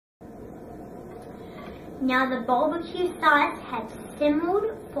Now the barbecue sauce had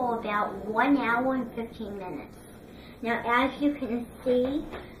simmered for about 1 hour and 15 minutes. Now as you can see,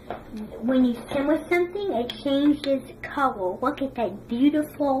 when you simmer something, it changes color. Look at that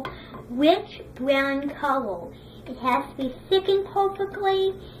beautiful, rich brown color. It has to be thickened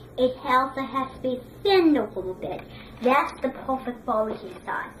perfectly. It also has to be thinned a little bit. That's the perfect barbecue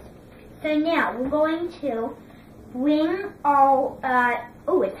sauce. So now we're going to bring our,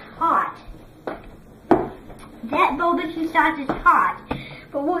 oh, it's hot. That barbecue sauce is hot.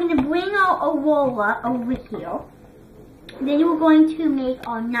 But we're going to bring our Aurora over here. Then we're going to make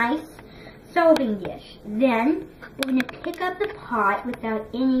our nice serving dish. Then we're going to pick up the pot without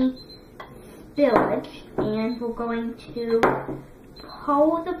any spillage, and we're going to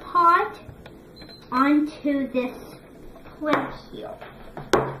pour the pot onto this plate here.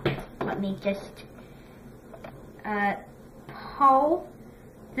 Let me just pour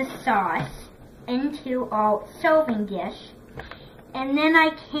the sauce into our serving dish, and then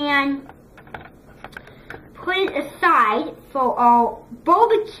I can put it aside for our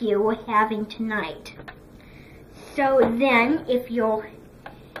barbecue we're having tonight. So then, if you're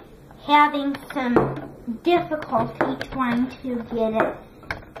having some difficulty trying to get it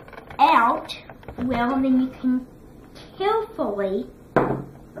out, well, then you can carefully,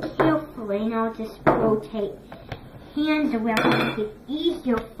 and I'll just rotate hands around to make it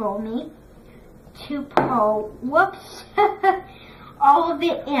easier for me to pull, whoops, all of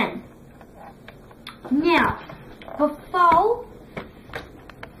it in. Now, before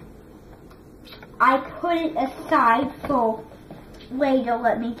I put it aside for later,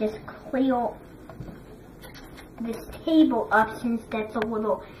 let me just clear this table up since that's a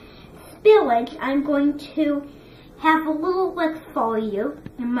little spillage. I'm going to have a little lick for you.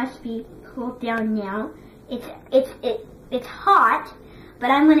 It must be cooled down now. It's hot,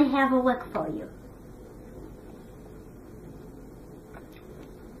 but I'm going to have a lick for you.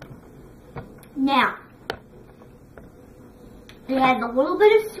 Now, it has a little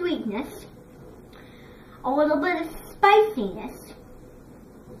bit of sweetness, a little bit of spiciness,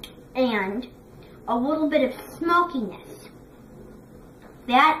 and a little bit of smokiness.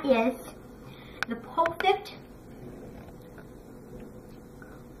 That is the perfect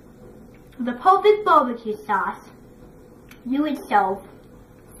barbecue sauce you would serve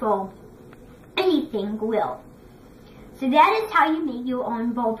for anything grilled. So that is how you make your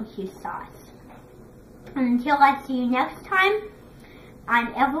own barbecue sauce. And until I see you next time,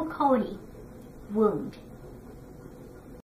 I'm Ever Cody, Wound.